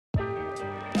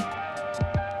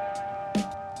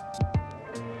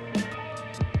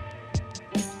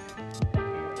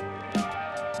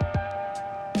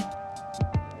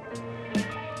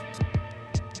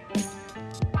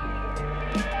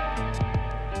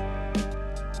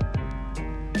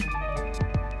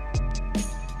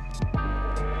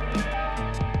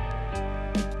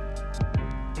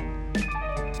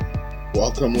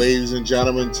Welcome, ladies and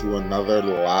gentlemen, to another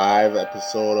live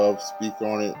episode of Speak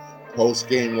On It Post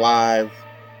Game Live.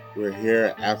 We're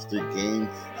here after Game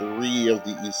 3 of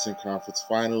the Eastern Conference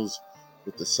Finals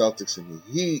with the Celtics and the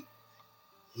Heat.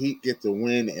 Heat get the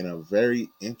win in a very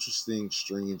interesting,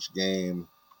 strange game.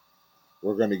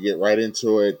 We're going to get right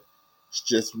into it. It's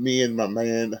just me and my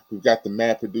man. We've got the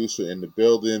mad producer in the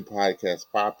building, Podcast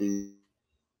Poppy.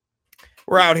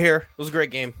 We're out here. It was a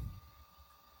great game.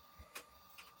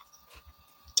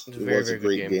 It was a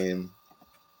great game.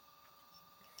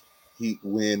 Heat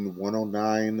win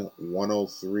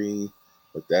 109-103,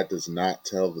 but that does not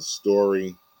tell the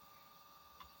story.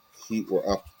 Heat were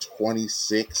up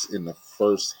 26 in the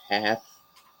first half.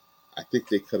 I think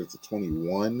they cut it to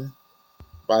 21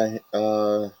 by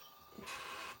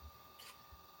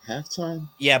halftime.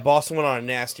 Yeah, Boston went on a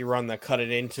nasty run that cut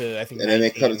it into, I think, and 19. Then they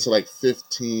cut it to like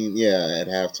 15, at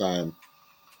halftime.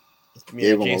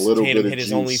 Gave him a little bit of hit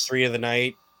his only three of the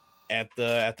night at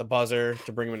the buzzer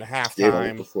to bring him into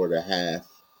halftime. Before the half.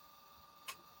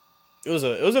 It was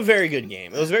a very good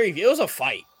game. It was a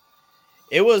fight.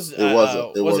 Was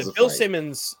it Bill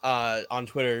Simmons on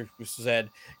Twitter who said,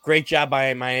 "Great job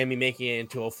by Miami making it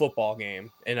into a football game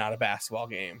and not a basketball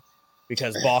game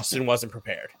because Boston wasn't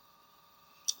prepared."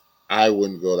 I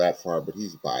wouldn't go that far, but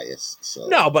he's biased. So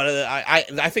no, but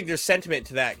I think there's sentiment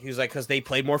to that. He was like, because they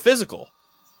played more physical.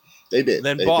 They did.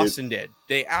 Than Boston did.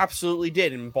 They absolutely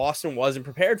did, and Boston wasn't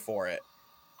prepared for it.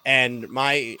 And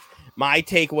my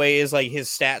takeaway is like his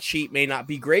stat sheet may not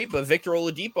be great, but Victor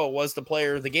Oladipo was the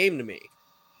player of the game to me.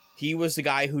 He was the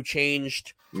guy who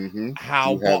changed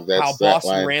how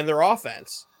Boston ran their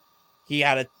offense. He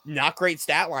had a not great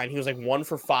stat line. He was like 1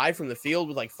 for 5 from the field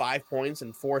with like 5 points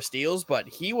and 4 steals, but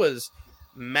he was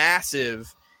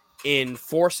massive in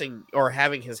forcing or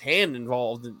having his hand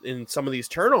involved in some of these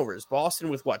turnovers. Boston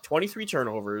with 23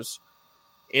 turnovers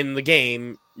in the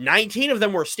game. 19 of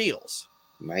them were steals.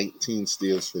 19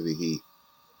 steals for the Heat.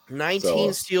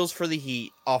 19 steals for the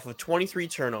Heat off of 23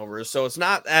 turnovers. So it's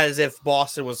not as if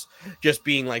Boston was just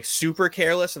being like super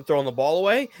careless and throwing the ball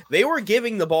away. They were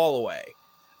giving the ball away.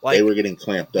 Like they were getting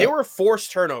clamped up. They were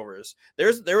forced turnovers.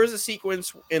 There was a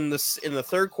sequence in the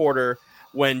third quarter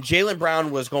when Jaylen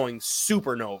Brown was going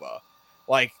supernova,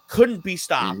 like couldn't be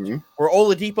stopped, where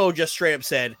Oladipo just straight up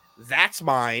said, "That's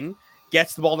mine,"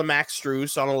 gets the ball to Max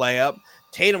Strus on a layup.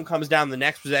 Tatum comes down the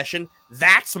next possession,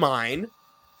 "That's mine,"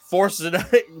 forces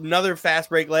another fast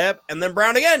break layup, and then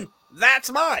Brown again, "That's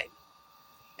mine."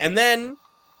 And then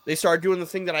they start doing the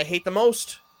thing that I hate the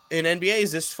most in NBA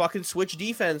is this fucking switch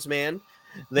defense, man.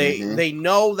 They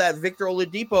know that Victor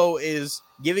Oladipo is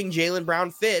giving Jaylen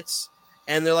Brown fits,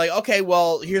 and they're like, okay,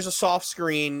 well, here's a soft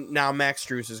screen. Now Max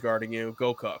Strus is guarding you.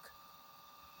 Go cook.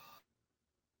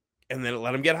 And then it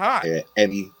let him get hot. Yeah,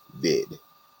 and he did.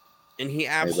 And he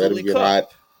absolutely cooked.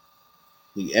 Hot.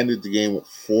 He ended the game with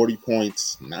 40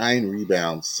 points, 9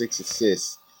 rebounds, 6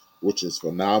 assists, which is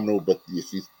phenomenal. But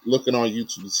if you're looking on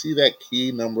YouTube, you see that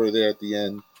key number there at the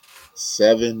end?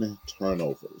 7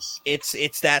 turnovers.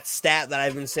 It's that stat that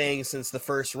I've been saying since the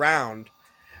first round,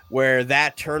 where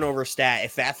that turnover stat,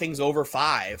 if that thing's over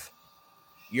 5,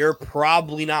 you're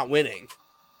probably not winning.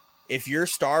 If your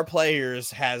star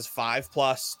players has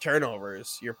 5+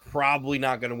 turnovers, you're probably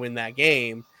not going to win that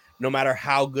game, no matter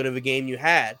how good of a game you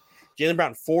had. Jaylen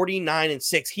Brown,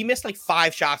 49-6. He missed like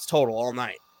 5 shots total all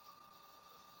night.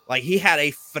 Like, he had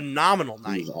a phenomenal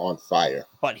night. He was on fire.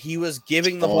 But he was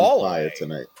giving the ball away.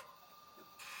 Tonight.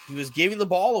 He was giving the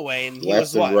ball away, and he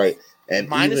left was and right. And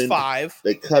 -5.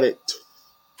 They cut it.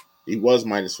 He was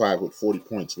 -5 with 40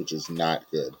 points, which is not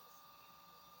good.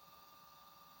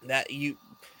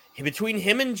 Between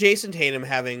him and Jason Tatum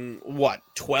having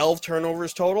 12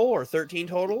 turnovers total or 13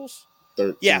 totals?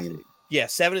 13. Yeah,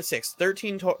 7 and 6,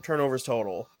 13 turnovers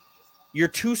total. Your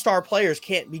 2-star players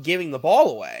can't be giving the ball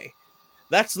away.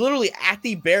 That's literally at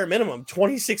the bare minimum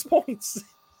 26 points.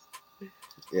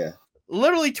 Yeah.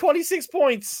 Literally 26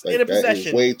 points in a possession. That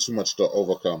is way too much to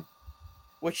overcome.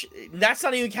 Which, that's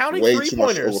not even counting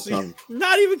 3-pointers.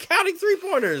 Not even counting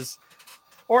 3-pointers.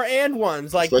 Or and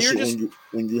ones. Like, especially you're just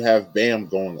when you have Bam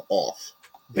going off.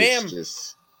 Bam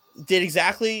did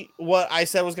exactly what I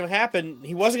said was going to happen.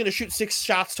 He wasn't going to shoot 6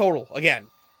 shots total again.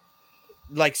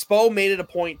 Like, Spo made it a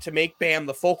point to make Bam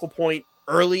the focal point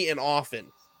early and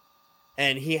often.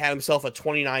 And he had himself a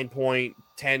 29-point,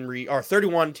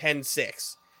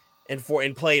 31-10-6. And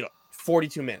played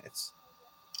 42 minutes.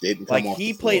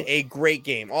 He played a great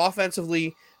game.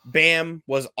 Offensively, Bam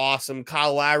was awesome.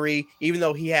 Kyle Lowry, even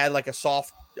though he had like a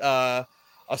soft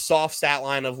stat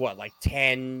line of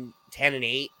 10 and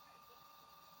 8.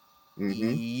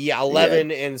 Yeah,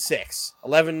 11 and 6.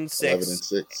 11, 6, 11 and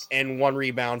 6. and 1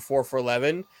 rebound, 4 for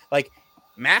 11. Like,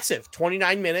 massive.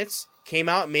 29 minutes, came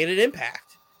out, made an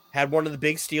impact. Had one of the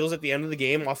big steals at the end of the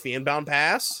game off the inbound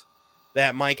pass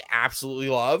that Mike absolutely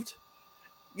loved.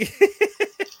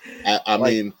 I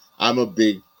mean, I'm a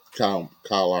big Kyle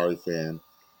Lowry fan.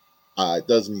 It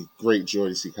does me great joy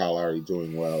to see Kyle Lowry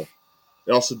doing well.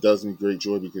 It also does me great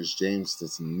joy because James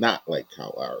does not like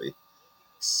Kyle Lowry.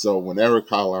 So whenever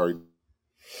Kyle Lowry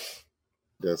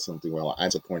does something well, I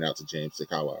have to point out to James that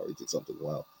Kyle Lowry did something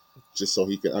well, just so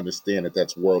he can understand that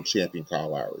that's world champion Kyle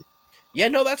Lowry. Yeah,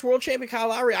 no, that's world champion Kyle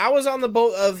Lowry. I was on the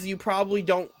boat of you probably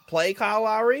don't play Kyle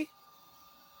Lowry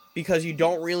because you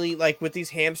don't really, like, with these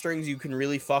hamstrings, you can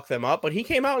really fuck them up. But he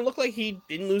came out and looked like he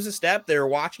didn't lose a step. They were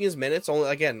watching his minutes,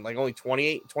 only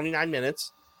 29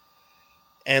 minutes.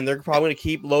 And they're probably going to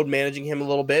keep load managing him a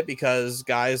little bit because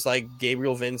guys like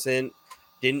Gabriel Vincent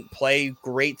didn't play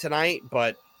great tonight.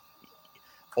 But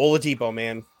Oladipo,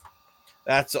 man,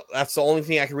 that's the only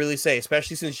thing I can really say,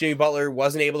 especially since Jimmy Butler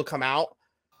wasn't able to come out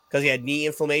because he had knee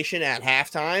inflammation at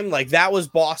halftime. Like, that was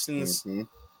Boston's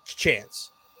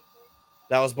chance.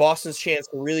 That was Boston's chance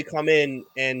to really come in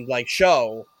and, like,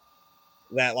 show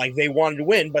that, like, they wanted to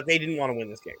win, but they didn't want to win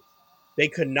this game. They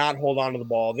could not hold on to the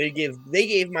ball. They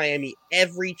gave Miami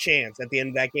every chance at the end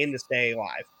of that game to stay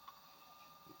alive.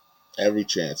 Every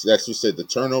chance. That's what I said. The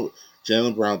turnover,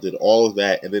 Jaylen Brown did all of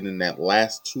that, and then in that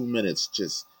last 2 minutes,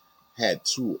 just had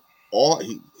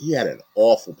he had an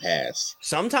awful pass.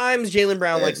 Sometimes Jaylen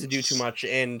Brown likes to do too much,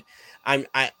 and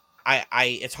I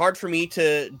it's hard for me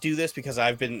to do this because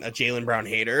I've been a Jaylen Brown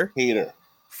hater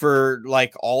for,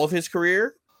 like, all of his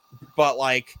career, but,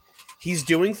 like, he's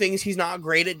doing things he's not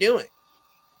great at doing.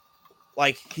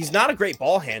 Like, he's not a great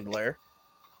ball handler,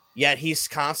 yet he's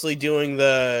constantly doing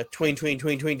the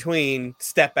tween,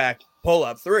 step back, pull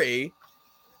up 3.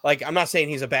 Like, I'm not saying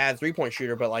he's a bad 3-point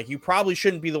shooter, but, like, you probably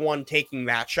shouldn't be the one taking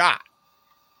that shot.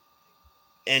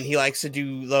 And he likes to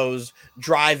do those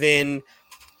drive in,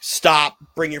 stop,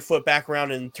 bring your foot back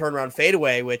around, and turn around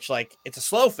fadeaway, which, like, it's a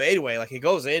slow fadeaway. Like, it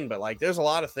goes in, but, like, there's a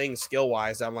lot of things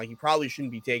skill-wise that I'm like, you probably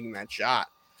shouldn't be taking that shot.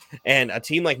 And a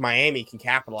team like Miami can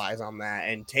capitalize on that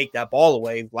and take that ball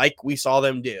away like we saw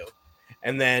them do.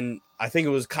 And then I think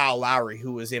it was Kyle Lowry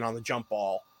who was in on the jump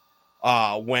ball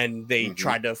when they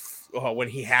tried to when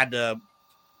he had to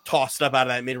toss stuff out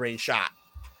of that mid-range shot.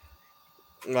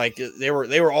 Like, they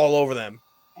were all over them,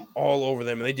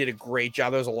 and they did a great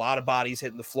job. There was a lot of bodies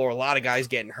hitting the floor, a lot of guys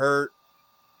getting hurt.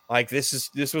 Like,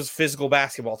 this was physical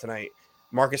basketball tonight.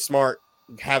 Marcus Smart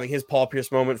having his Paul Pierce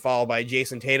moment, followed by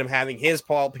Jason Tatum having his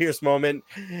Paul Pierce moment,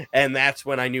 and that's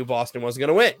when I knew Boston was going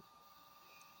to win.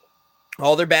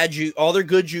 All their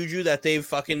good juju that they've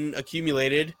fucking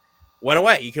accumulated went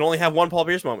away. You can only have one Paul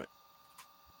Pierce moment.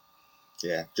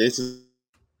 Yeah, Jason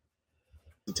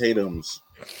Tatum's,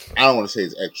 I don't want to say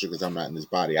it's extra because I'm not in his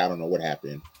body. I don't know what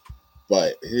happened,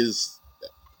 but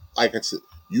like I said,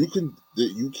 you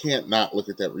can't not look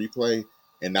at that replay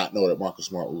and not know that Marcus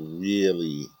Smart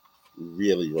really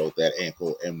rolled that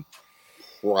ankle and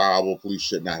probably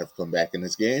should not have come back in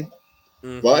this game.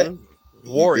 But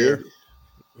warrior,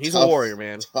 he's a warrior,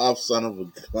 man. Tough son of a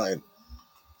gun.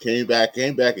 Came back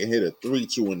and hit a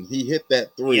 3-2. When he hit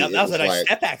that 3, yeah, that was a nice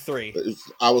step back 3.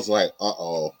 I was like,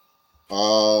 oh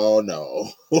no.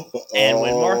 And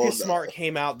when Marcus Smart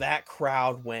came out, that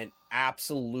crowd went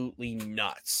absolutely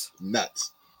nuts. And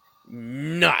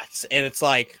it's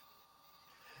like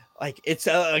it's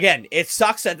again, it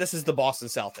sucks that this is the Boston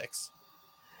Celtics.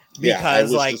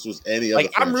 Because, I wish this was any other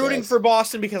franchise. I'm rooting for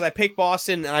Boston because I picked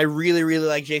Boston, and I really, really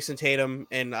like Jason Tatum.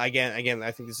 And again, I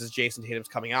think this is Jason Tatum's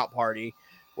coming out party,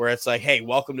 where it's like, hey,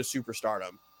 welcome to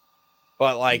superstardom.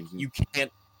 But, like, you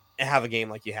can't have a game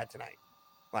like you had tonight.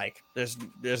 Like,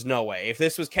 there's no way. If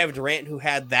this was Kevin Durant who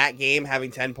had that game having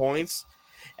 10 points,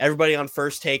 everybody on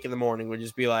First Take in the morning would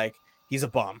just be like, he's a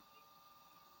bum.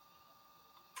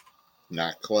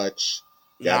 Not clutch.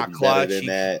 Not clutch.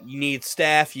 You need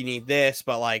Steph. You need this.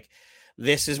 But, like,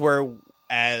 this is where,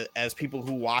 as people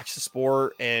who watch the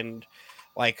sport and,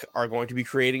 like, are going to be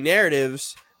creating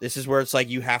narratives, this is where it's like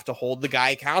you have to hold the guy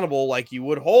accountable like you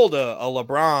would hold a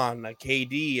LeBron, a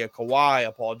KD, a Kawhi,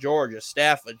 a Paul George, a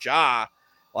Steph, a Ja.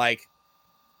 Like,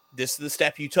 this is the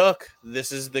step you took.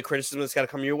 This is the criticism that's got to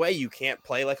come your way. You can't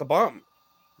play like a bum.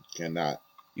 You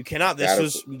cannot.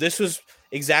 This was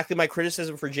exactly my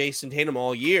criticism for Jason Tatum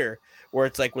all year, where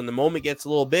it's like when the moment gets a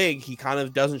little big, he kind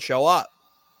of doesn't show up.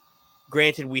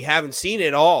 Granted, we haven't seen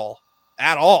it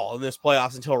at all in this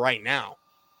playoffs until right now.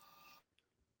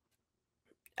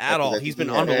 At all. He's been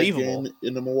unbelievable.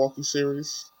 In the Milwaukee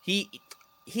series? He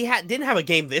didn't have a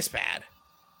game this bad.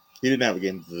 He didn't have a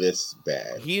game this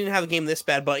bad. He didn't have a game this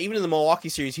bad, but even in the Milwaukee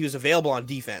series, he was available on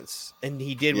defense, and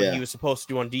he did what he was supposed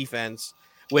to do on defense,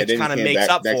 which kind of makes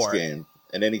up for it.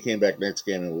 And then he came back next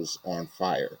game and was on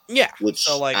fire. Yeah. Which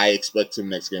I expect him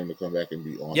next game to come back and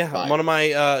be on fire. Yeah, one of my,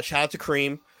 shout out to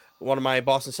Kareem, one of my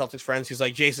Boston Celtics friends, he's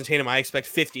like, Jason Tatum, I expect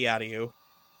 50 out of you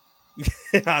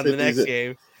on the next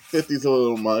game. 50's a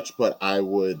little much, but I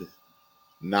would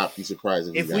not be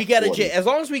surprised if we get 40. As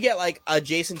long as we get like a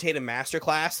Jason Tatum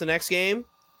masterclass the next game,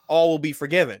 all will be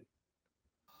forgiven.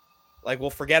 Like we'll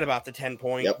forget about the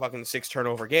 10-point fucking 6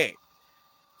 turnover game.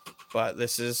 But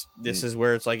this is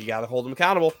where it's like you got to hold him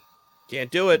accountable. Can't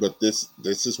do it. But this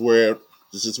is where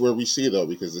we see though,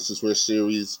 because this is where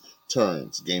series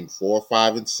turns. Game 4,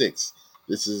 5, and 6.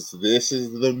 This is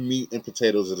the meat and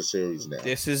potatoes of the series now.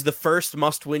 This is the first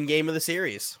must-win game of the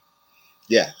series.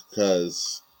 Yeah,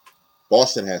 because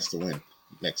Boston has to win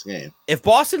next game. If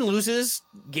Boston loses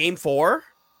game 4,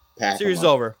 series is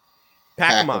over.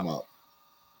 Pack them up.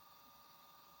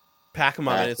 Pack them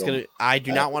up, and it's gonna. I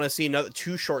do not want to see another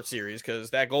 2 short series because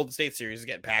that Golden State series is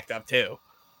getting packed up too.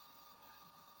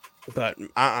 But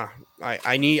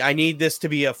I need this to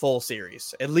be a full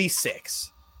series, at least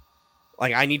 6.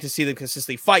 Like I need to see them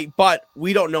consistently fight, but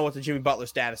we don't know what the Jimmy Butler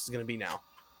status is going to be now.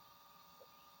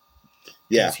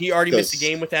 Yeah, he already missed a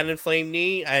game with that inflamed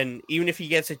knee, and even if he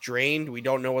gets it drained, we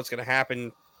don't know what's going to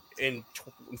happen in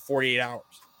 48 hours.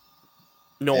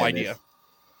 No idea.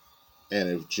 And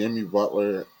if Jimmy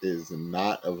Butler is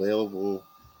not available,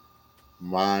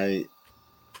 my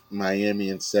Miami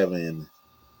in 7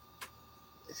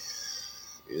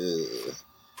 is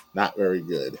not very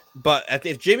good. But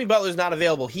if Jimmy Butler is not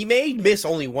available, he may miss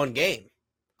only 1 game.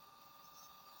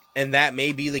 And that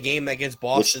may be the game that gets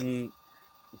Boston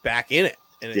back in it.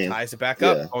 And it ties it back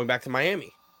up, going back to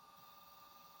Miami.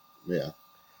 Yeah.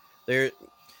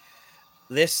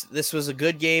 This was a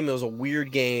good game. It was a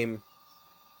weird game.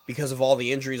 Because of all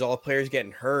the injuries, all the players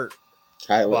getting hurt.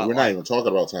 We're not even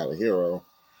talking about Tyler Hero.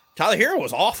 Tyler Hero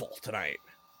was awful tonight.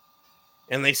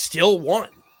 And they still won.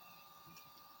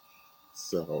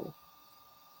 So.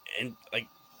 And, like,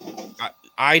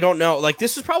 I don't know. Like,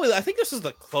 this is probably, I think this is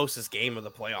the closest game of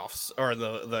the playoffs, or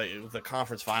the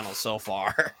conference finals so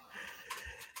far.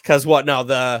 Because what? No,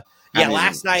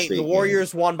 last night, the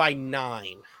Warriors won by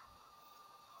 9.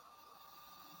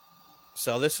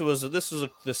 So this was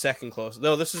the second closest.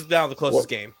 No, this is now the closest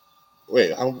game.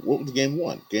 Wait, what was game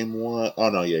 1? Game 1? Oh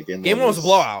no, yeah, game 1 was a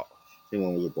blowout. Game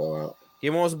 1 was a blowout.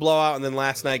 Game 1 was a blowout, and then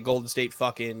last night Golden State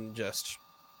fucking just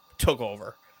took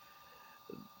over.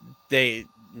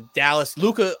 Dallas,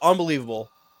 Luka,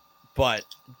 unbelievable, but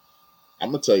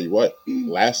I'm gonna tell you what.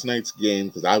 Last night's game,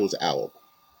 because I was out,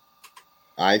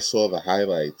 I saw the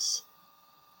highlights.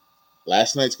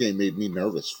 Last night's game made me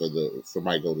nervous for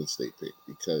my Golden State pick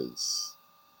because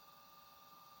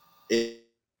it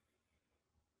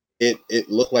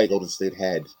looked like Golden State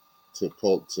had to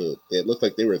pull to. It looked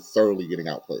like they were thoroughly getting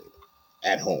outplayed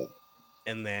at home.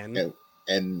 And then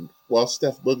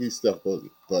Steph Boogie,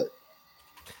 but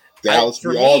Dallas.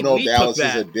 We all know Dallas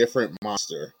is a different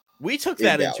monster. We took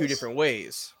that in 2 different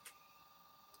ways.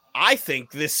 I think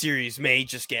this series may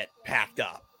just get packed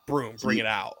up. Bring it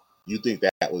out. You think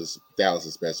that was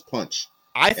Dallas's best punch?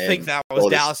 I think that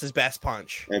was Dallas's best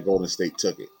punch. And Golden State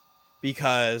took it.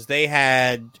 Because they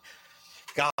had...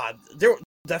 God,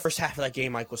 that first half of that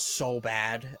game, was so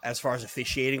bad as far as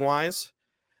officiating-wise.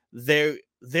 There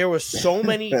was so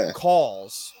many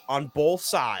calls on both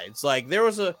sides. Like, there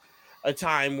was a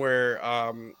time where...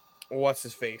 what's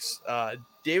his face?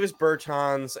 Davis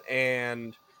Bertans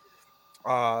and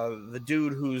the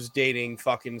dude who's dating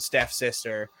fucking Steph's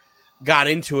sister got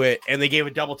into it, and they gave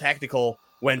a double technical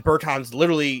when Bertans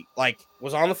literally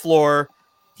was on the floor.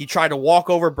 He tried to walk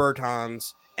over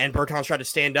Bertans, and Bertans tried to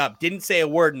stand up, didn't say a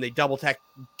word, and they double teed.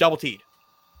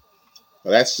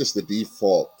 Well, that's just the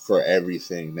default for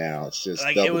everything now. It's just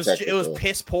it was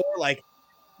piss poor.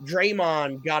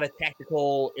 Draymond got a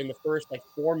technical in the first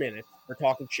 4 minutes for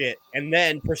talking shit, and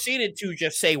then proceeded to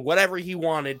just say whatever he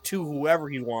wanted to whoever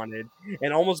he wanted,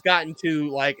 and almost got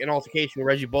into an altercation with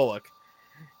Reggie Bullock.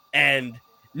 And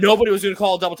nobody was going to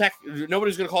call Nobody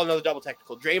was going to call another double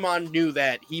technical. Draymond knew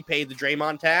that he paid the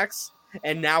Draymond tax,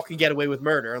 and now can get away with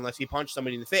murder unless he punched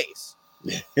somebody in the face.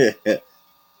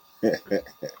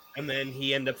 And then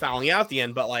he ended up fouling out at the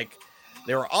end. But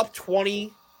they were up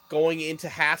 20 going into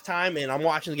halftime, and I'm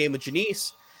watching the game with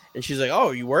Janice, and she's like, "Oh,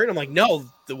 are you worried?" I'm like, "No,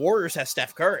 the Warriors have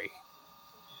Steph Curry."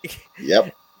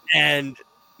 Yep. And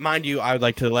mind you, I would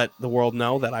like to let the world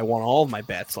know that I won all of my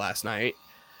bets last night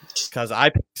because I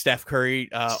picked Steph Curry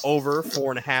over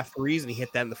 4.5 threes, and he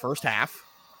hit that in the first half.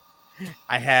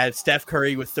 I had Steph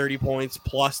Curry with 30 points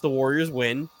plus the Warriors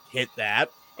win, hit that,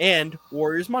 and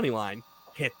Warriors money line,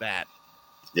 hit that.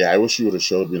 Yeah, I wish you would have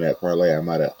showed me that parlay. I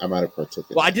might have partook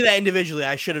in Well, that. I did that individually.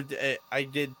 I should have. I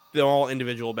did all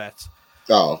individual bets.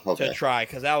 Oh, okay. To try,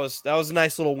 because that was a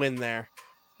nice little win there.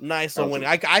 Nice little win.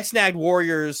 I snagged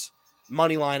Warriors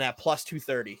money line at plus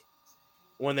 230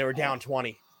 when they were down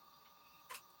 20.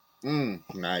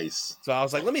 Nice. So I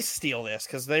was like, let me steal this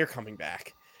because they're coming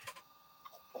back.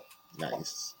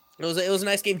 Nice. It was a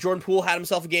nice game. Jordan Poole had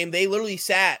himself a game. They literally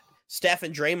sat Steph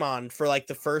and Draymond for like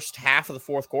the first half of the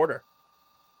fourth quarter.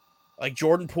 Like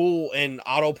Jordan Poole and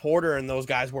Otto Porter and those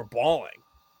guys were balling.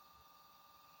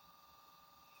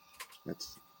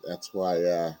 That's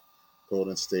why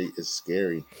Golden State is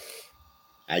scary.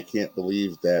 I can't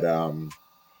believe that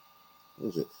what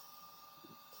was it,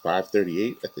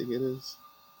 538, I think it is.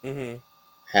 Mm-hmm.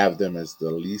 Have them as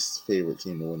the least favorite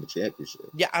team to win the championship.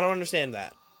 Yeah, I don't understand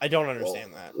that. I don't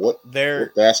understand that. What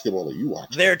basketball are you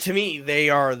watching? To me, they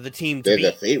are the team to They're beat.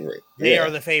 the favorite. They are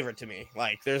the favorite to me.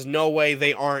 Like, there's no way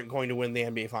they aren't going to win the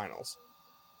NBA Finals.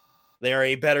 They are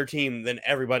a better team than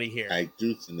everybody here. I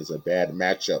do think it's a bad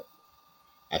matchup.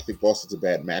 I think Boston's a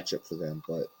bad matchup for them,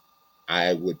 but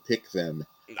I would pick them.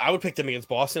 I would pick them against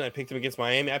Boston. I'd pick them against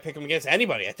Miami. I'd pick them against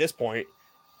anybody at this point.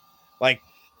 Like,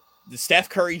 the Steph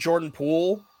Curry, Jordan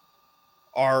Poole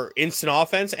are instant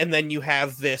offense, and then you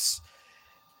have this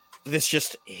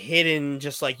just hidden,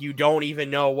 just like you don't even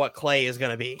know what Clay is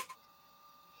going to be.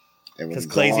 Because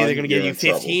Clay's either going to give you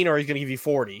 15 or he's going to give you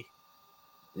 40.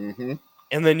 Mm-hmm.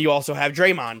 And then you also have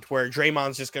Draymond, where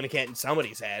Draymond's just going to get in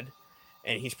somebody's head,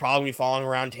 and he's probably going to be following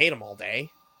around Tatum all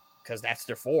day, because that's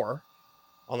their four,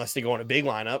 unless they go in a big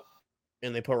lineup,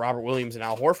 and they put Robert Williams and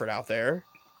Al Horford out there,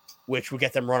 which would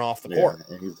get them run off the court.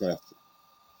 And he's going to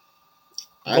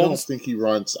I don't think he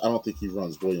runs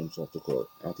Williams off the court.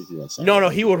 I don't think he runs. No,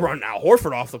 he would run Al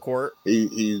Horford off the court.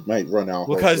 He might run Al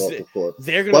Horford off the court.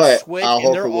 They're going to switch,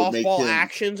 and their off-ball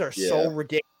actions are so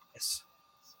ridiculous.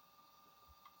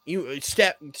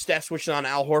 Steph switching on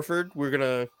Al Horford. We're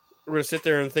gonna sit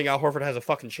there and think Al Horford has a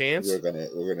fucking chance. We're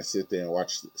gonna sit there and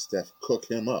watch Steph cook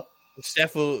him up.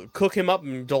 Steph will cook him up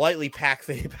and delightly pack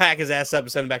his ass up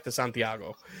and send him back to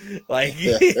Santiago. Like,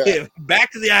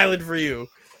 back to the island for you.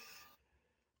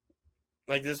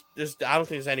 Like, this, I don't think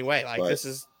there's any way. Like, but this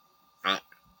is.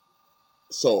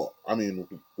 So, I mean,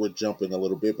 we're jumping a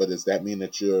little bit, but does that mean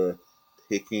that you're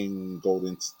picking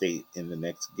Golden State in the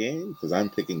next game? Because I'm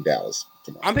picking Dallas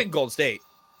tomorrow. I'm picking Golden State.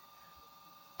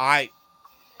 I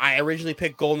originally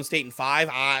picked Golden State in 5.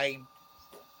 I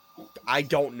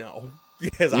don't know,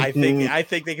 because I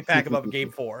think they can pack them up in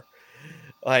Game 4.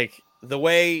 Like, the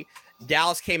way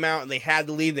Dallas came out and they had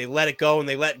the lead, they let it go, and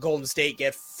they let Golden State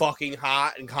get fucking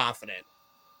hot and confident.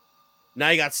 Now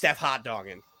you got Steph hot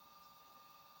dogging.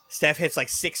 Steph hits like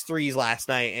 6 threes last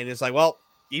night, and it's like, well,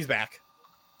 he's back.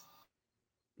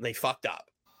 They fucked up.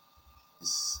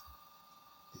 He's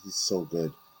so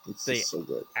good. He's so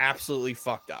good. Absolutely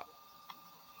fucked up.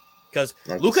 Because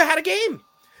Luka had a game.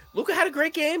 Luka had a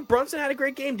great game. Brunson had a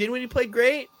great game. Dinwiddie played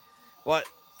great. But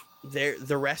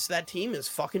the rest of that team is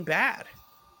fucking bad.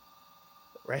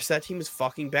 The rest of that team is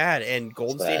fucking bad. And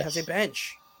Golden State has a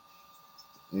bench.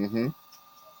 Mm-hmm.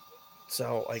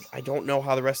 So, like, I don't know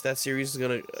how the rest of that series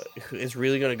is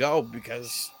really gonna go,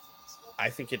 because I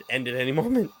think it ended any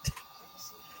moment.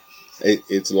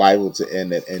 It's liable to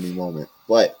end at any moment.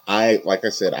 But like I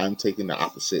said, I'm taking the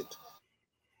opposite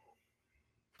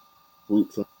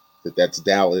route from that's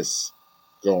Dallas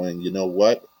going, you know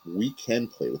what? We can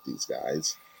play with these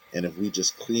guys. And if we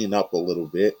just clean up a little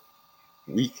bit,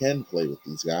 we can play with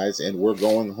these guys. And we're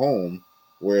going home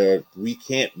where we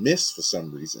can't miss for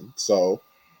some reason. So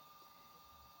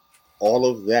all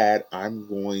of that, I'm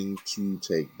going to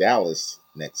take Dallas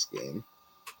next game.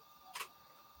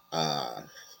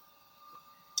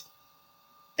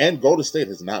 And Golden State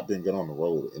has not been good on the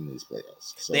road in these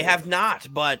playoffs. So, they have not,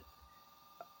 but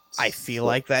I feel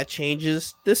like that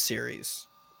changes this series,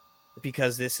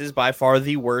 because this is by far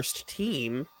the worst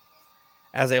team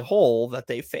as a whole that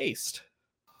they faced.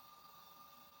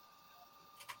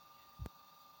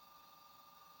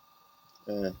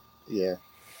 Yeah,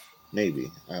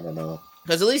 maybe. I don't know.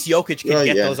 Because at least Jokic can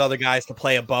get those other guys to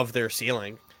play above their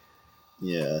ceiling.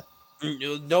 Yeah.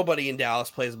 Nobody in Dallas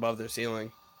plays above their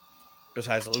ceiling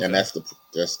besides Luka. And that's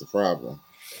the problem.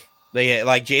 They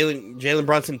like Jalen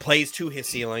Brunson plays to his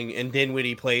ceiling, and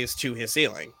Dinwiddie plays to his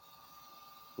ceiling,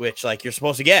 which, like, you're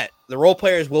supposed to get. The role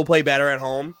players will play better at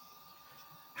home.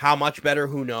 How much better,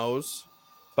 who knows?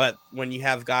 But when you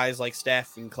have guys like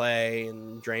Steph and Clay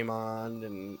and Draymond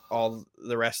and all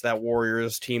the rest of that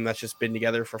Warriors team that's just been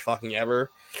together for fucking ever,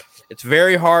 it's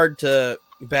very hard to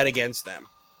bet against them.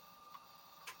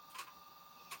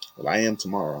 Well, I am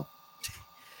tomorrow.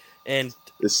 And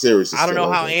this series is I don't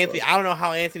know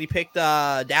how Anthony picked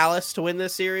Dallas to win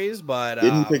this series, but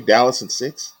didn't he pick Dallas in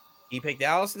 6? He picked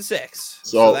Dallas in 6.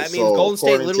 So that means Golden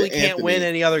State literally can't Anthony, win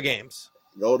any other games.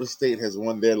 Golden State has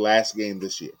won their last game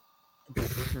this year.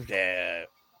 Yeah.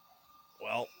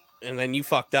 Well, and then you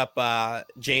fucked up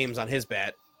James on his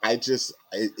bet.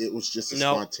 It was just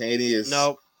spontaneous.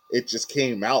 Nope. It just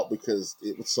came out because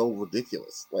it was so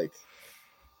ridiculous. Like,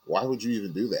 why would you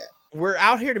even do that? We're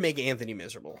out here to make Anthony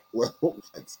miserable. Well,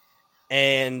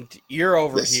 and you're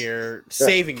over here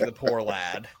saving the poor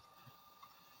lad.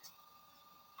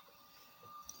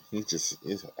 He just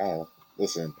is.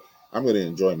 Listen, I'm going to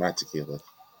enjoy my tequila.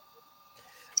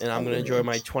 And I'm going to enjoy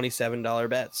my $27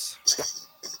 bets.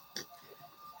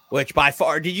 Which by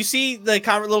far, did you see the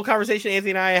little conversation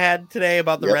Anthony and I had today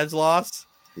about the Reds loss?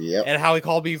 Yep. And how he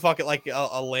called me fucking like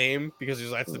a lame because he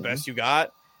was like, that's the best you got.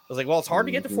 I was like, well, it's hard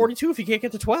to get to 42 if you can't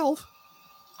get to 12.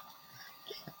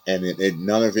 And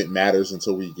none of it matters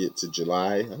until we get to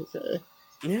July. Okay.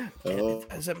 Yeah.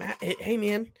 Does it matter? Hey,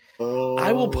 man.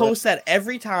 I will post that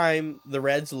every time the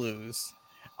Reds lose.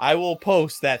 I will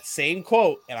post that same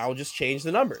quote, and I will just change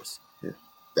the numbers.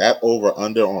 That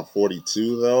over-under on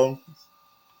 42, though,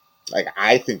 like,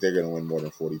 I think they're going to win more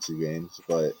than 42 games,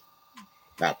 but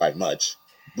not by much.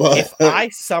 But if I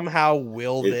somehow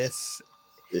will this...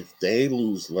 If they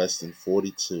lose less than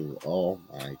 42, oh,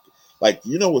 my... Like,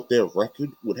 you know what their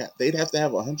record would have? They'd have to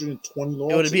have 120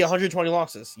 losses. It would be 120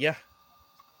 losses, yeah.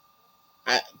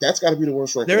 That's got to be the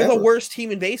worst record They're ever. the worst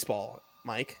team in baseball,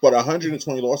 Mike. But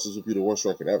 120 losses would be the worst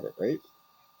record ever, right?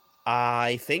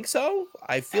 I think so.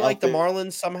 I feel like the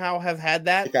Marlins somehow have had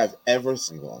that. I think I've ever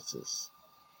seen losses.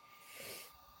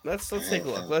 Let's take a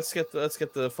look. Let's get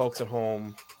the folks at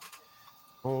home.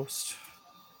 Folks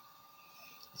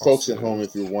at home,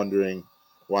 if you're wondering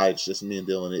why it's just me and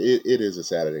Dylan, it is a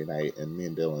Saturday night, and me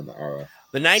and Dylan are...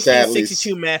 The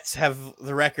 1962 Mets have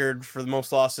the record for the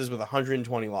most losses with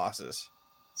 120 losses.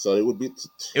 So it would be...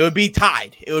 It would be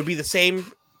tied. It would be the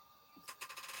same...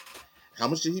 How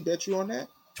much did he bet you on that?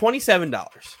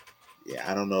 $27. Yeah,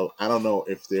 I don't know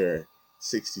if they're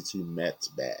 62 Mets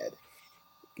bad.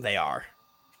 They are.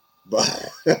 But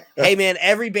hey, man,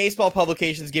 every baseball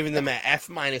publication is giving them an F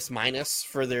minus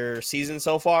for their season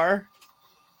so far.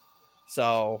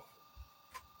 So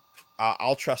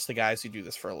I'll trust the guys who do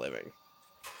this for a living.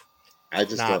 I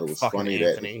just thought it was funny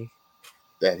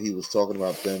that he was talking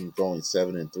about them going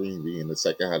 7-3 and being the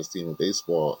second hottest team in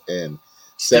baseball, and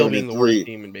still being the worst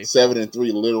team in baseball.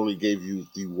 7-3 literally gave you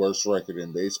the worst record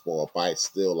in baseball by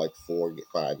still like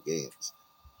 4-5 games.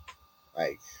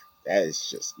 Like, that is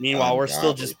just... Meanwhile, we're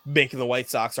still just making the White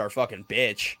Sox our fucking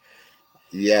bitch.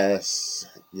 Yes.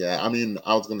 Yeah, I mean,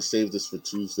 I was going to save this for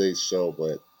Tuesday's show,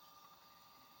 but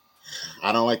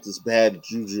I don't like this bad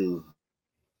juju.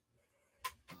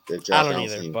 I don't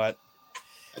either, but...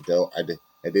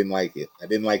 I didn't like it. I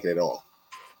didn't like it at all.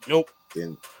 Nope.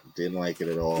 Didn't like it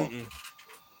at all. Mm-mm.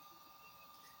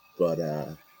 But,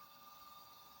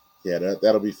 yeah,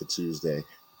 that'll be for Tuesday.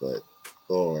 But,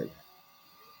 Lord...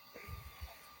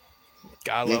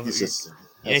 God love it.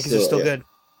 Yankees are still good.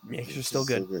 Yankees are still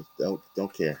good.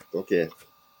 Don't care.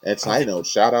 And side note,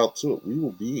 shout out to it. We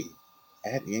will be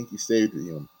at Yankee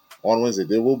Stadium on Wednesday.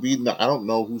 There will be I don't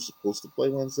know who's supposed to play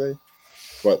Wednesday,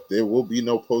 but there will be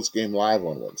no post-game live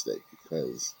on Wednesday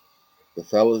because the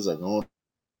fellas are going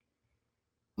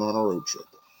on a road trip.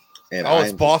 And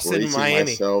it's Boston,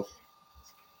 Miami.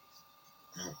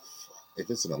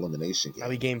 If it's an elimination game, that'll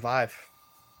be game 5.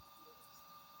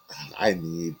 I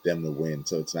need them to win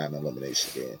so it's not an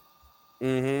elimination game.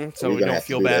 Mm-hmm. So we don't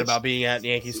feel bad about being at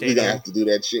Yankee Stadium. We're going to have to do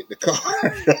that shit in the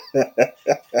car.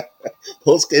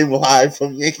 Post-game live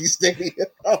from Yankee Stadium.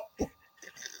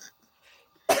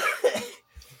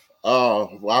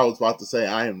 Oh, well, I was about to say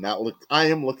I am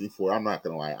looking forward. I'm not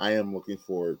going to lie. I am looking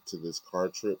forward to this car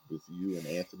trip with you and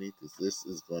Anthony because this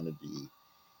is going to be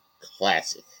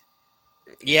classic.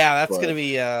 Yeah, that's going to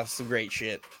be some great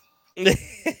shit.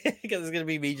 Because it's going to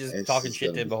be me just talking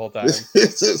shit to him the whole time.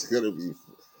 This is going to be...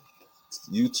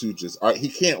 You two he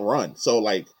can't run. So,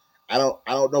 like, I don't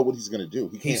know what he's going to do.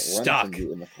 He's stuck.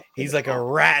 He's like a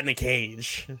rat in a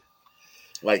cage.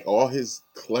 Like, all his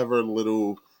clever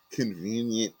little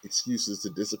convenient excuses to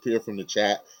disappear from the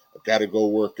chat. I got to go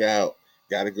work out.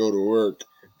 Got to go to work.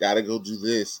 Got to go do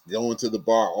this. Go into the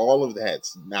bar. All of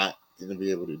that's not going to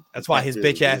be able to... That's why his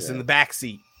bitch ass is in the back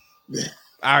seat.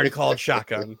 I already called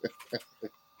shotgun.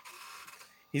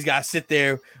 He's got to sit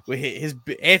there with his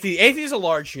Anthony. Anthony's a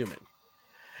large human,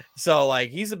 so like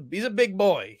he's a big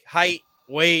boy, height,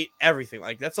 weight, everything.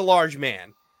 Like that's a large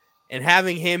man, and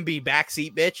having him be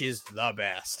backseat bitch is the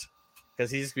best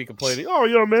because he's just be complaining. Oh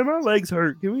yeah, man, my legs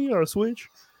hurt. Can we switch?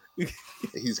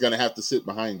 He's gonna have to sit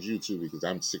behind you too because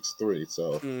I'm 6'3",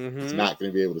 so he's not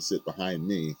gonna be able to sit behind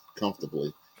me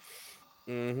comfortably.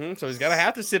 So he's gonna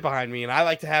have to sit behind me, and I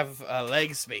like to have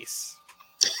leg space.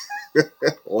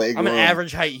 I'm an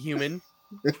average height human.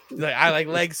 Like, I like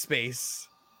leg space.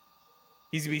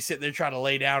 He's gonna be sitting there trying to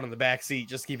lay down in the back seat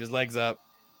just to keep his legs up.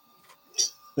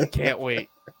 Can't wait.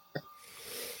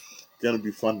 Gonna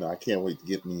be fun though. I can't wait to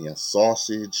get me a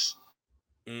sausage.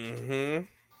 Beer.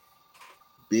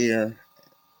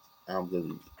 I'm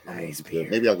gonna be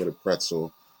maybe I'll get a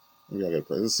pretzel.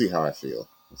 Let's see how I feel.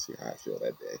 Let's see how I feel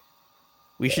that day.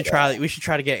 We should try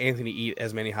to get Anthony to eat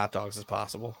as many hot dogs as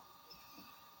possible.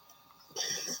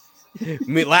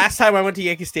 Last time I went to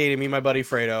Yankee Stadium, me and my buddy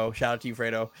Fredo, shout out to you,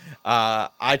 Fredo.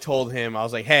 I told him, I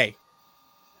was like, hey,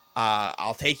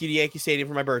 I'll take you to Yankee Stadium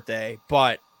for my birthday,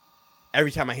 but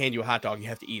every time I hand you a hot dog, you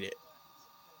have to eat it.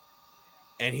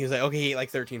 And he was like, okay, he ate like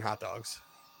 13 hot dogs.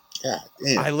 God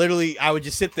damn. I would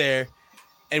just sit there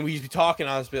and we'd be talking.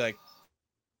 I'll just be like,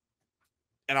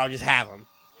 and I'll just have them.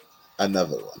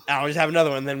 Another one. And I'll just have another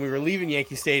one. And then we were leaving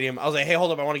Yankee Stadium. I was like, hey,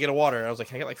 hold up, I want to get a water. And I was like,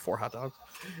 can I get like 4 hot dogs?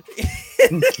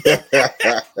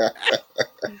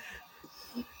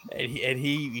 and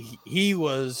he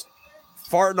was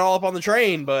farting all up on the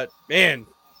train, but man,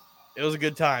 it was a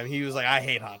good time. He was like, I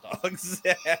hate hot dogs.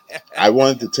 I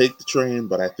wanted to take the train,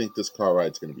 but I think this car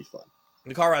ride's going to be fun.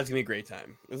 The car ride's going to be a great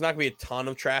time. There's not going to be a ton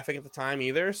of traffic at the time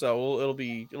either, so it'll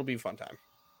be a fun time.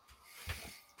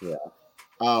 Yeah.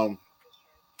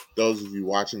 Those of you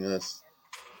watching us,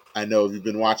 I know if you've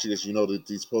been watching us, you know that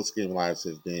these post-game lives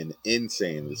have been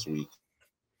insane this week.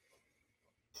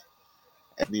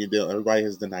 Everybody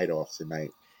has the night off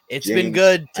tonight. It's been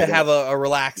good to have a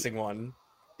relaxing one.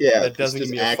 Yeah, that doesn't give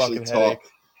me a fucking headache.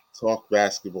 Talk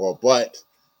basketball, but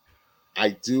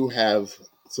I do have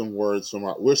some words from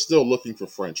we're still looking for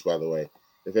French, by the way.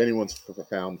 If anyone's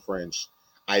found French,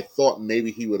 I thought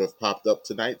maybe he would have popped up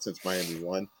tonight since Miami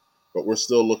won, but we're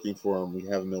still looking for him. We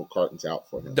have no cartons out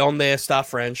for him. Donde está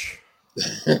French?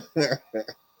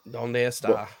 Donde está?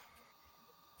 But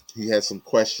he has some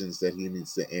questions that he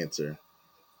needs to answer.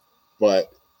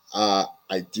 But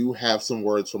I do have some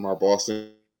words from our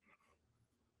Boston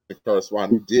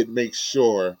correspondent who did make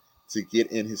sure to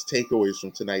get in his takeaways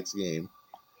from tonight's game.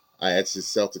 Actually,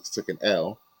 Celtics took an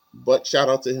L, but shout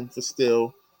out to him for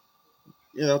still,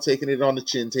 taking it on the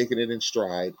chin, taking it in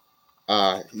stride.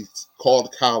 He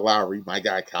called Kyle Lowry, my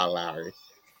guy Kyle Lowry,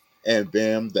 and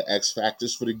bam, the X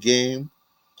factors for the game.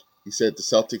 He said the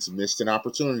Celtics missed an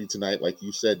opportunity tonight, like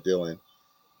you said, Dylan,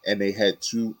 and they had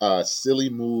 2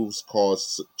 silly moves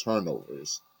caused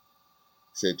turnovers.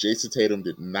 He said Jason Tatum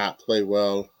did not play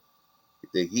well.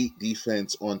 The Heat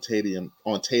defense on Tatum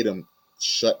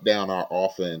shut down our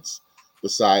offense.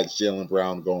 Besides Jaylen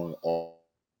Brown going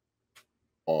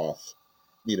off,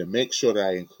 need to make sure that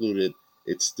I included.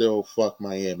 It's still fuck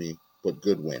Miami, but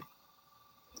good win.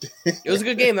 It was a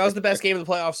good game. That was the best game of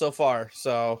the playoffs so far.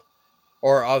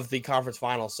 Or of the conference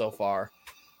finals so far.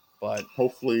 But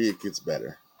hopefully it gets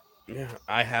better. Yeah,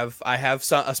 I have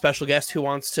a special guest who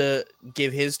wants to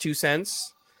give his 2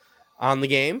 cents on the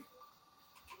game.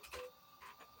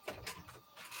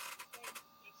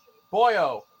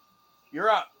 Boyo, you're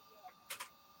up.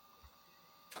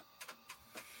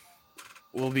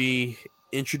 We'll be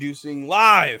introducing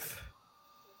live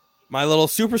my little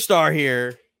superstar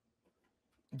here,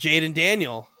 Jaden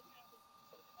Daniel,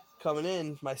 coming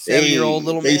in. My 7-year-old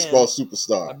little baseball man.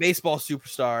 Superstar. A baseball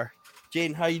superstar.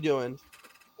 Jaden, how you doing?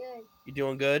 Good. You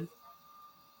doing good?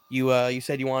 You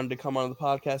said you wanted to come on the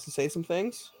podcast and say some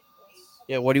things?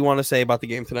 Yeah, what do you want to say about the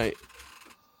game tonight?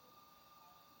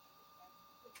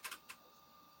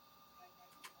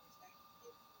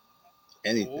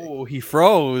 Anything. Oh, he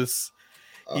froze.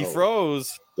 He Oh,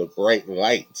 froze. The bright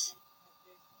lights.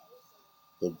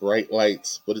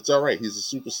 But it's all right. He's a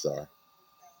superstar.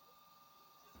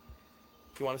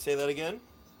 You want to say that again?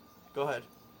 Go ahead.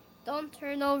 Don't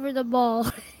turn over the ball.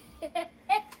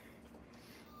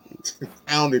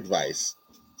 Sound advice.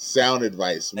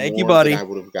 Thank more you, buddy. Than I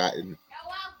would have gotten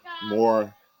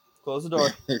more. Close the door.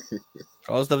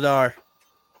 Close the door.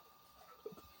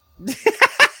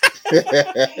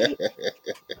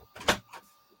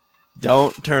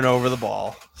 Don't turn over the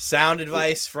ball. Sound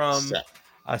advice from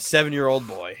a 7-year-old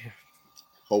boy.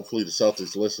 Hopefully the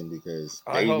Celtics listen because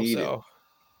they need it.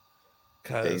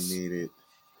 Because they need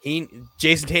it.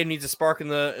 Jason Tatum needs a spark in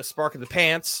the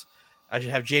pants. I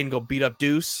should have Jaden go beat up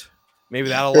Deuce. Maybe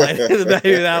that'll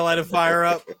light a fire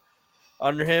up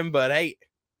under him. But hey,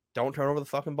 don't turn over the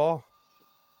fucking ball.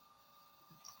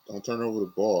 Don't turn over the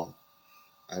ball.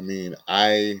 I mean,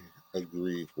 I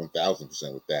agree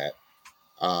 1,000% with that.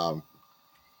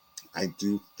 I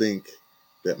do think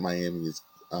that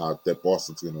that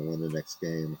Boston's going to win the next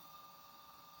game,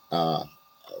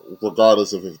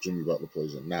 regardless of if Jimmy Butler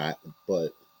plays or not.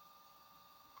 But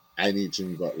I need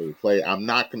Jimmy Butler to play. I'm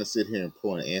not going to sit here and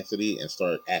pull an Anthony and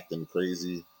start acting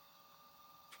crazy,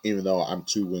 even though I'm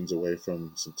 2 wins away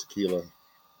from some tequila.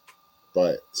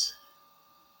 But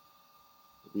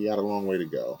we got a long way to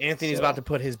go. Anthony's about to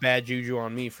put his bad juju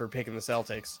on me for picking the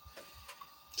Celtics.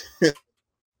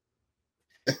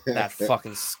 That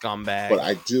fucking scumbag. But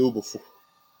I do,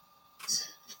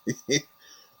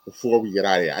 before we get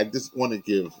out of here, I just want to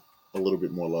give a little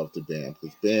bit more love to Bam,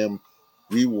 because Bam,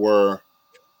 we were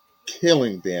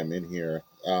killing Bam in here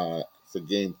for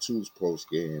Game 2's post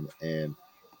game, and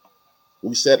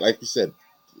we said, like you said,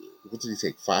 what did he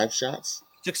take? 5 shots?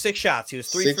 Took 6 shots. He was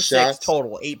 3 for 6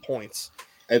 total, 8 points.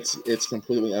 It's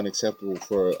completely unacceptable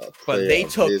for a player. But they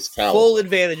took full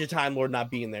advantage of Time Lord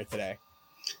not being there today.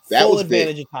 Full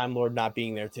advantage of Time Lord not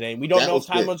being there today. And we don't know if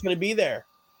Time Lord's going to be there.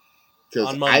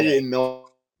 Because I didn't know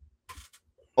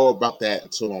about that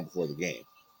until long before the game.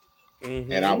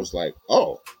 Mm-hmm. And I was like,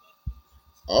 oh,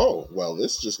 well,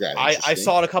 this just got interesting. I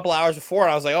saw it a couple hours before,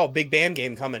 and I was like, oh, big Bam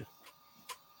game coming.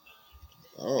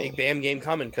 Big Bam game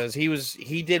coming, because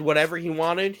he did whatever he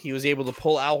wanted. He was able to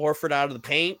pull Al Horford out of the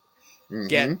paint,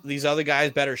 get these other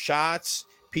guys better shots.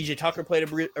 PJ Tucker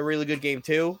played a really good game,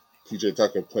 too. PJ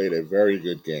Tucker played a very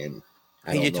good game.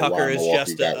 PJ Tucker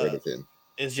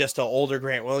is just an older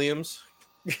Grant Williams.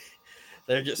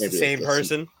 They're just the same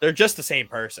person. They're just the same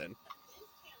person.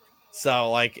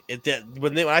 So, like,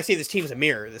 when I say this team is a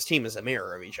mirror, this team is a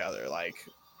mirror of each other. Like,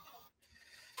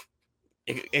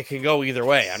 it can go either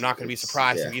way. I'm not going to be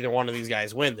surprised if either one of these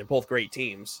guys win. They're both great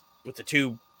teams with the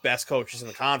 2 best coaches in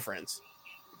the conference.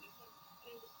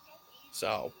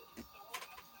 So,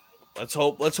 let's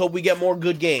hope we get more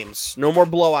good games. No more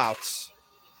blowouts.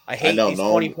 I hate these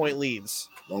 20-point leads.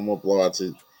 No more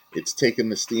blowouts. It's taking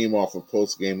the steam off of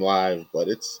Post Game Live, but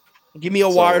give me a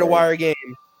wire-to-wire game.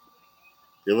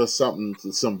 Give us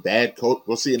some bad coach.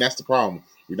 We'll see, and that's the problem.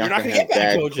 You're not going to have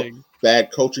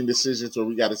bad coaching decisions where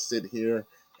we got to sit here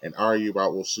and argue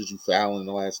about, well, should you foul in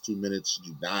the last 2 minutes? Should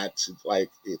you not?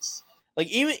 It's like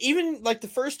even like the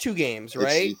first 2 games,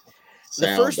 right?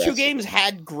 The first 2 games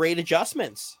had great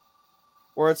adjustments,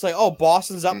 where it's like, oh,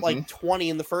 Boston's up like 20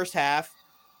 in the first half.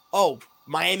 Oh,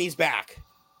 Miami's back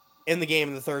in the game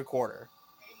in the third quarter.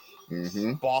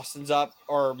 Boston's up,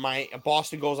 or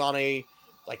Boston goes on a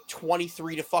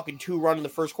 23-2 run in the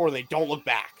first quarter. They don't look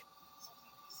back,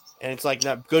 and it's like,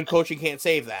 good coaching can't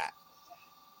save that.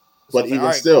 But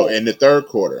even still, in the third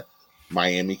quarter,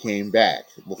 Miami came back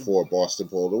before Boston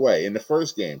pulled away. In the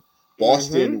first game,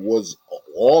 Boston was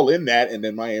all in that, and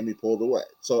then Miami pulled away.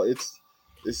 So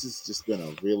this has just been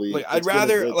a really. I'd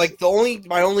rather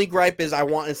my only gripe is I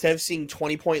want, instead of seeing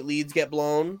 20-point leads get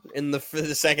blown for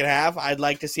the second half, I'd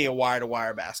like to see a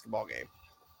wire-to-wire basketball game.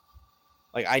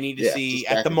 Like, I need to see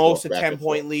at the most a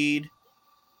 10-point lead,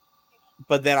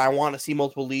 but then I want to see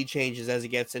multiple lead changes as it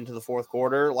gets into the fourth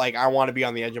quarter. Like, I want to be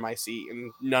on the edge of my seat,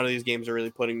 and none of these games are really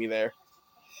putting me there.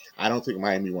 I don't think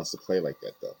Miami wants to play like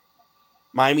that, though.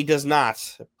 Miami does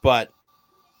not, but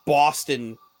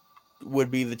Boston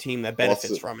would be the team that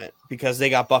benefits from it because they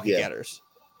got bucket getters.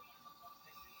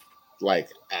 Like,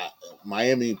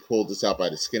 Miami pulled this out by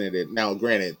the skin of it. Now,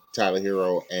 granted, Tyler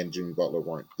Hero and Jimmy Butler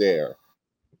weren't there.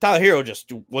 Tyler Hero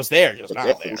just was there, just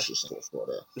not there.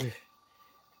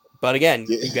 But again,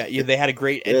 they had a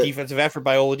great defensive effort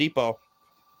by Oladipo.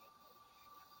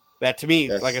 That, to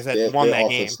me, like I said, won that game.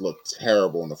 Their offense looked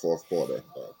terrible in the fourth quarter,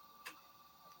 though.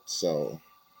 So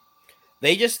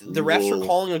the refs were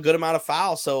calling a good amount of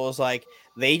fouls, so it was like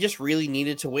they just really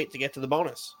needed to wait to get to the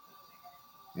bonus.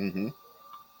 And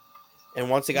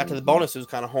once they got to the bonus, it was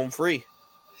kind of home free.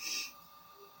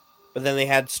 But then they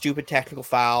had stupid technical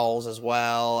fouls as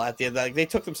well at the end. Like, they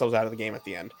took themselves out of the game at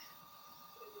the end.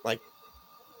 Like,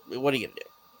 what are you gonna do?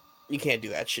 You can't do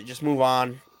that shit. Just move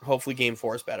on. Hopefully, Game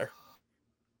 4 is better.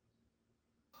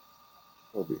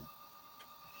 Will be.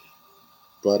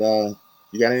 But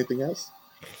you got anything else?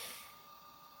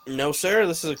 No, sir.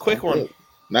 This is a quick one.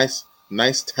 Nice,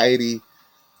 tidy.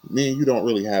 Me and you don't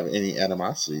really have any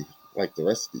animosity like the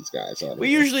rest of these guys. We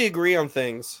usually agree on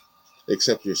things,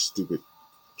 except your stupid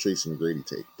Tracy McGrady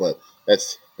take, but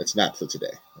that's not for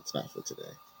today. It's not for today.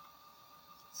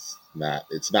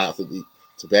 It's not for the.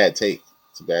 It's a bad take.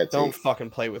 Don't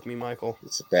fucking play with me, Michael.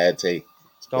 It's a bad take.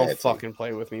 Don't fucking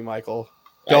play with me, Michael.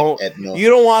 You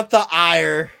don't want the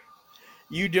ire.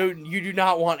 You do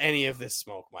not want any of this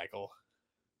smoke, Michael.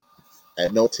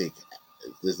 At no take,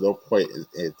 there's no point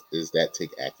is that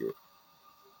take accurate.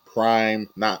 Prime,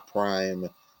 not prime,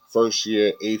 first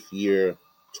year, 8th year,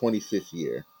 25th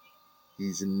year.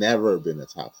 He's never been a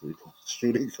top 3-point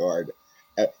shooting guard.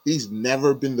 He's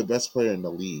never been the best player in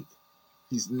the league.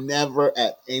 He's never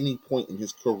at any point in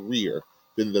his career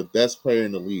been the best player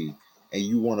in the league, and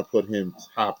you want to put him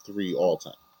top 3 all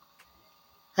time.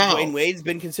 How? Dwayne Wade's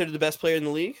been considered the best player in the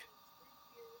league?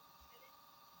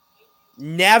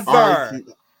 Never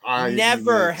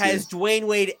has Dwayne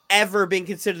Wade ever been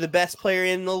considered the best player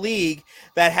in the league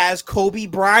that has Kobe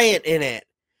Bryant in it,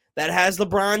 that has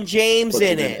LeBron James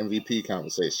in it. MVP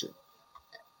conversation.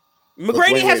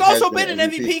 McGrady has also been in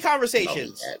MVP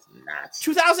conversations. No, he has not.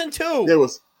 2002.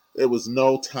 There was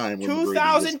no time when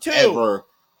 2002 was ever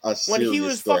a serious when he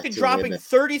was fucking dropping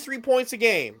 33 points a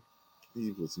game.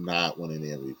 He was not winning the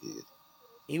MVP.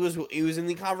 He was in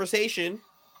the conversation.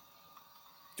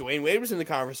 Dwayne Wade was in the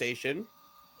conversation.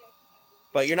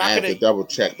 But you're not going to... I have to double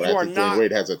check, but I think Dwayne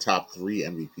Wade has a top 3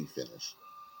 MVP finish.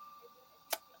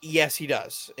 Yes, he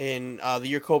does. In the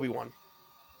year Kobe won.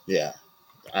 Yeah.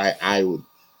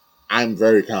 I'm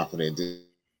very confident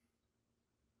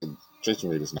that Jason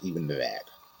Wade is not even that.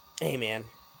 Hey, man.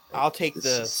 I'll take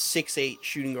the 6'8"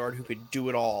 shooting guard who could do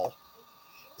it all.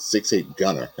 6'8"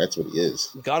 gunner. That's what he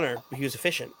is. Gunner, but he was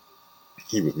efficient.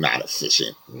 He was not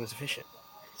efficient. He was efficient.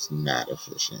 He's not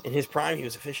efficient. In his prime, he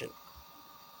was efficient.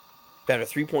 Better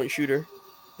 3-point shooter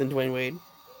than Dwayne Wade.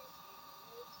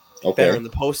 Okay. Better in the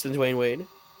post than Dwayne Wade.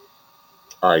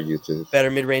 Arguably.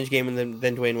 Better mid-range game than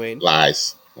Dwayne Wade.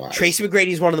 Lies. Tracy McGrady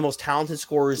is one of the most talented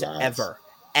scorers ever.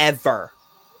 It's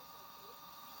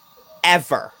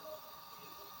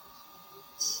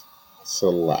a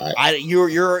lie.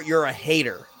 You're a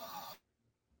hater.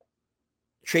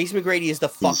 Tracy McGrady is the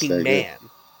fucking man.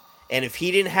 And if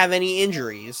he didn't have any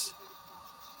injuries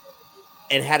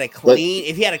and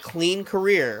if he had a clean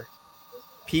career,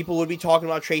 people would be talking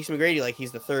about Tracy McGrady like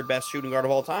he's the 3rd best shooting guard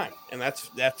of all time. And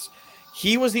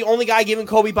he was the only guy giving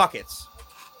Kobe buckets.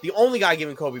 The only guy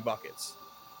giving Kobe buckets.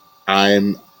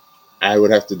 I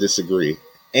would have to disagree.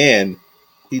 And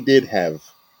he did have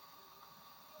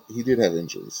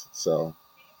injuries. So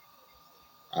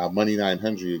Money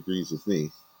 900 agrees with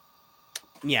me.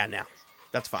 Yeah, no.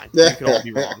 That's fine. You can all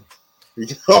be wrong. You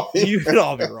can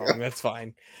all be wrong. That's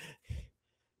fine.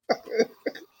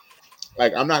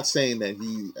 Like, I'm not saying that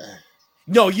he...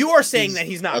 no, you are saying that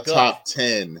he's not good. Top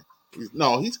 10. He's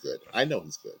good. I know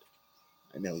he's good.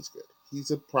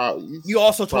 He's a You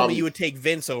also told me you would take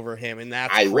Vince over him, and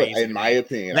that's crazy. In my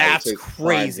opinion, that's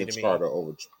crazy to me. Carter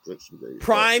over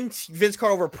Prime Vince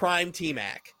Carter over Prime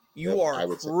T-Mac. You are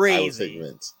crazy.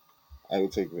 I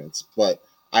would take Vince, but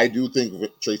I do think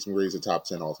Tracy McGrady is a top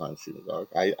 10 all-time shooting guard.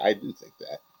 I do think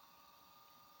that.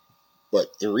 But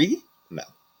 3? No.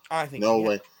 I think no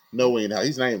way. No way in hell.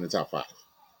 He's not even in the top 5.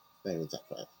 Not even in the top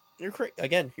 5.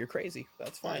 You're crazy.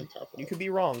 That's fine. You could be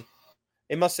wrong.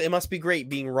 It must be great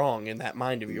being wrong in that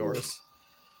mind of yours.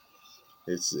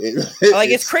 It's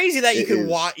crazy that you can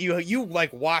watch you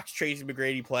watch Tracy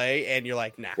McGrady play and you're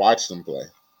like, nah. Watch them play.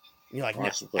 You're like, nah,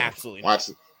 absolutely. Watch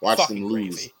them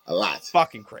lose crazy. A lot.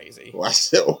 Fucking crazy. Watch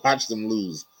them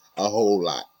lose a whole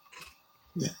lot.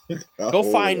 Go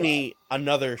find me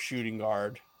another shooting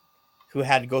guard who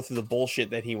had to go through the bullshit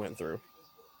that he went through.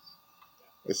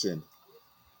 Listen,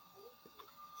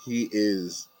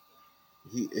 his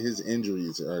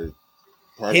injuries are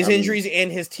injuries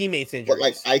and his teammates' injuries.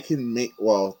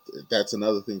 But that's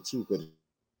another thing too. But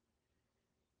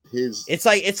it's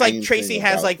like Tracy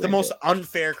has like the most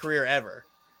unfair career ever,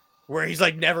 where he's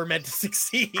like never meant to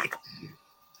succeed.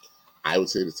 I would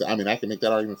say that. I mean, I can make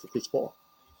that argument for Chris Paul.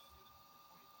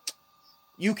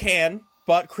 You can,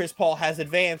 but Chris Paul has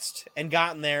advanced and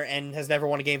gotten there and has never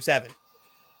won a Game 7.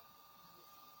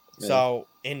 Yeah. So,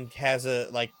 and has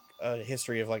a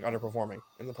history of like underperforming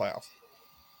in the playoffs.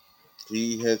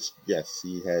 He has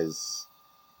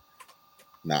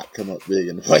not come up big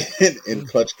in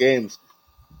clutch games,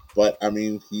 but I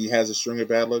mean, he has a string of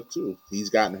bad luck too. He's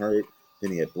gotten hurt,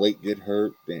 then he had Blake get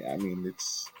hurt.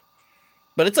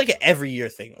 But it's like an every year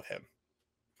thing with him.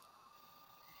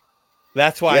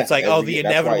 That's why it's like, the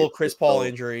inevitable Chris Paul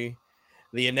injury,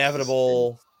 the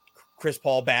inevitable Chris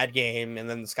Paul bad game, and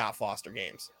then the Scott Foster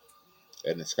games.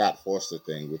 And the Scott Foster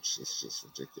thing, which is just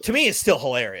ridiculous. To me, it's still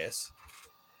hilarious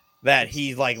that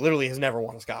he literally has never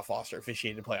won a Scott Foster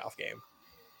officiated playoff game.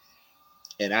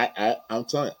 And I'm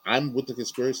telling you, I'm with the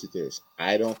conspiracy theorists.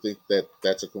 I don't think that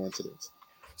that's a coincidence.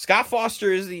 Scott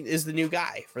Foster is the new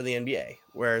guy for the NBA,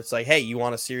 where it's like, hey, you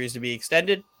want a series to be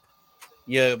extended?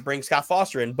 You bring Scott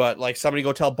Foster in, but like somebody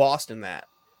go tell Boston that,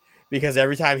 because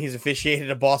every time he's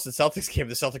officiated a Boston Celtics game,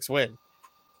 the Celtics win.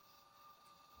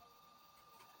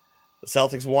 The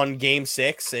Celtics won Game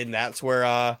 6, and that's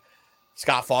where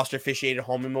Scott Foster officiated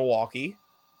home in Milwaukee,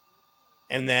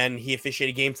 and then he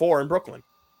officiated Game 4 in Brooklyn.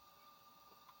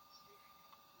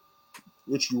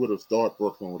 Which you would have thought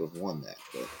Brooklyn would have won that,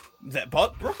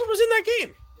 but Brooklyn was in that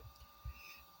game.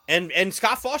 And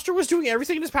Scott Foster was doing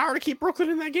everything in his power to keep Brooklyn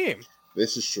in that game.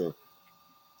 This is true.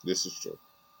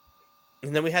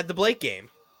 And then we had the Blake game,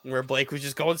 where Blake was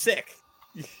just going sick.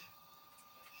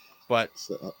 But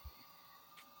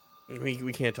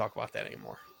we can't talk about that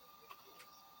anymore.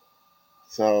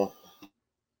 So,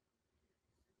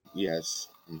 yes.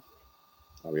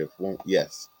 We have one.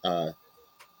 Yes.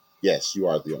 Yes, you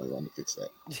are the only one to fix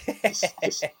that.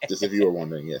 just if you were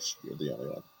wondering, yes, you're the only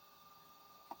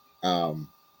one.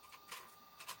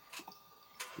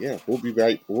 Yeah, we'll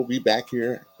be back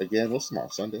here again. What's tomorrow?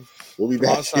 Sunday. We'll be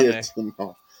back here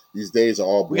tomorrow. These days are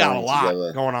all we got a lot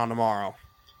together. Going on tomorrow.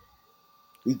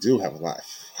 We do have a lot.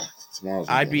 Tomorrow's.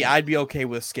 I'd be okay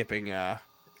with skipping a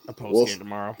post game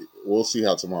tomorrow. We'll see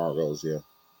how tomorrow goes. Yeah,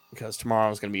 because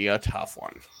tomorrow's gonna be a tough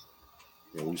one.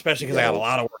 Yeah, especially because I got a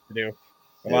lot of work to do.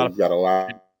 We've got a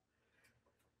lot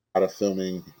of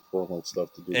filming, promo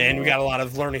stuff to do, and we got a lot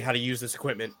of learning how to use this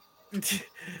equipment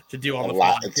to do on the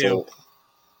fly too.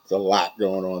 It's a lot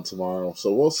going on tomorrow,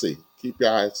 so we'll see. Keep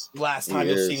your eyes. Last time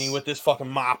you'll see me with this fucking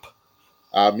mop.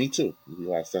 Me too.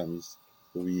 Last time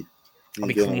I'll be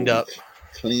cleaned up.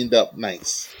 Cleaned up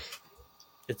nice.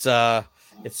 It's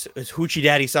Hoochie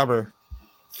Daddy summer.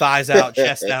 Thighs out,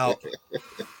 chest out.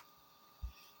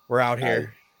 We're out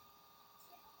here.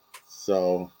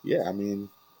 So yeah, I mean,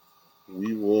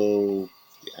 we will.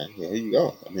 Yeah, there you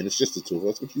go. I mean, it's just the two of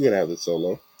us, but you could have it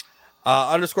solo.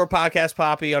 _ podcast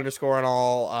Poppy _ on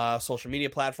all social media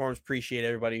platforms. Appreciate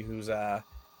everybody who's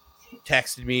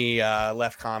texted me,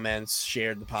 left comments,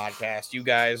 shared the podcast. You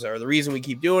guys are the reason we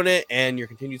keep doing it, and your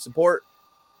continued support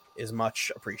is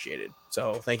much appreciated.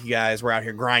 So thank you guys. We're out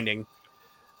here grinding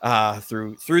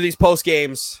through these post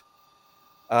games,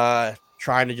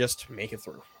 trying to just make it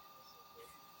through.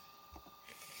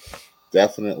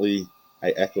 Definitely, I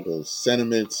echo those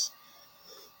sentiments.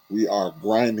 We are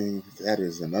grinding. That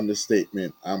is an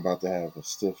understatement. I'm about to have a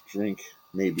stiff drink.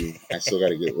 Maybe I still got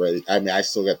to get ready. I mean, I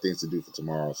still got things to do for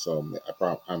tomorrow, so I'm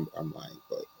lying.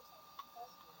 But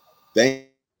thank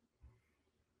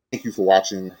you for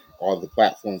watching all the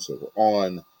platforms that we're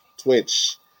on: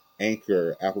 Twitch,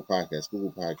 Anchor, Apple Podcasts,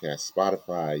 Google Podcasts,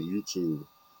 Spotify, YouTube.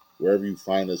 Wherever you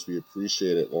find us, we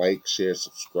appreciate it. Like, share,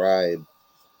 subscribe.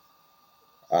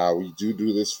 We do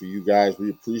this for you guys.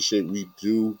 We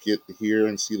do get to hear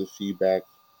and see the feedback.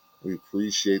 We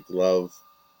appreciate the love.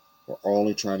 We're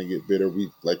only trying to get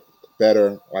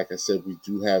better. Like I said, we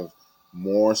do have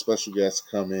more special guests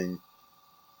coming,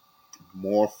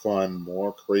 more fun,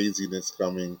 more craziness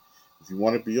coming. If you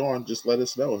want to be on, just let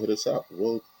us know. Hit us up.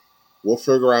 We'll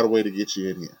figure out a way to get you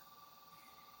in here.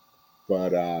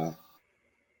 But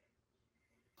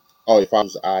you follow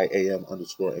us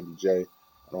IAM_MBJ.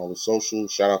 All the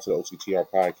socials. Shout out to the OTTR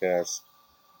podcast.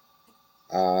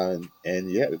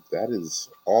 And yeah, that is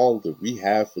all that we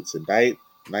have for tonight.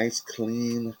 Nice,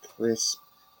 clean, crisp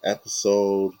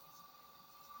episode.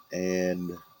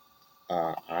 And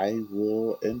I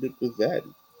will end it with that.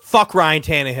 Fuck Ryan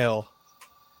Tannehill.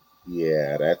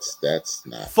 Yeah, that's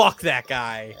not. Fuck that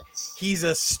guy. He's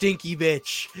a stinky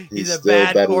bitch. He's a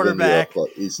bad quarterback.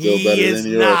 He's still better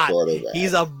than your quarterback.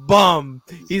 He's a bum.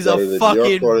 He's a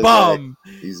fucking bum.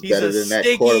 He's better than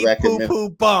that quarterback in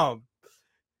poo bum.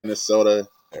 Minnesota.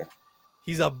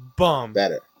 He's a bum.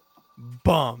 Better.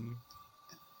 Bum.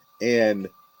 And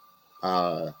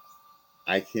I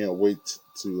can't wait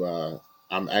to.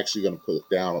 I'm actually going to put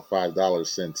down a $5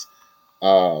 since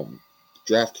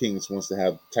DraftKings wants to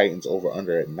have Titans over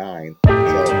under at 9. So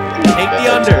take the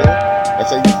under.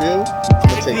 That's how you feel?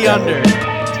 Take the under.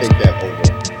 Take that over.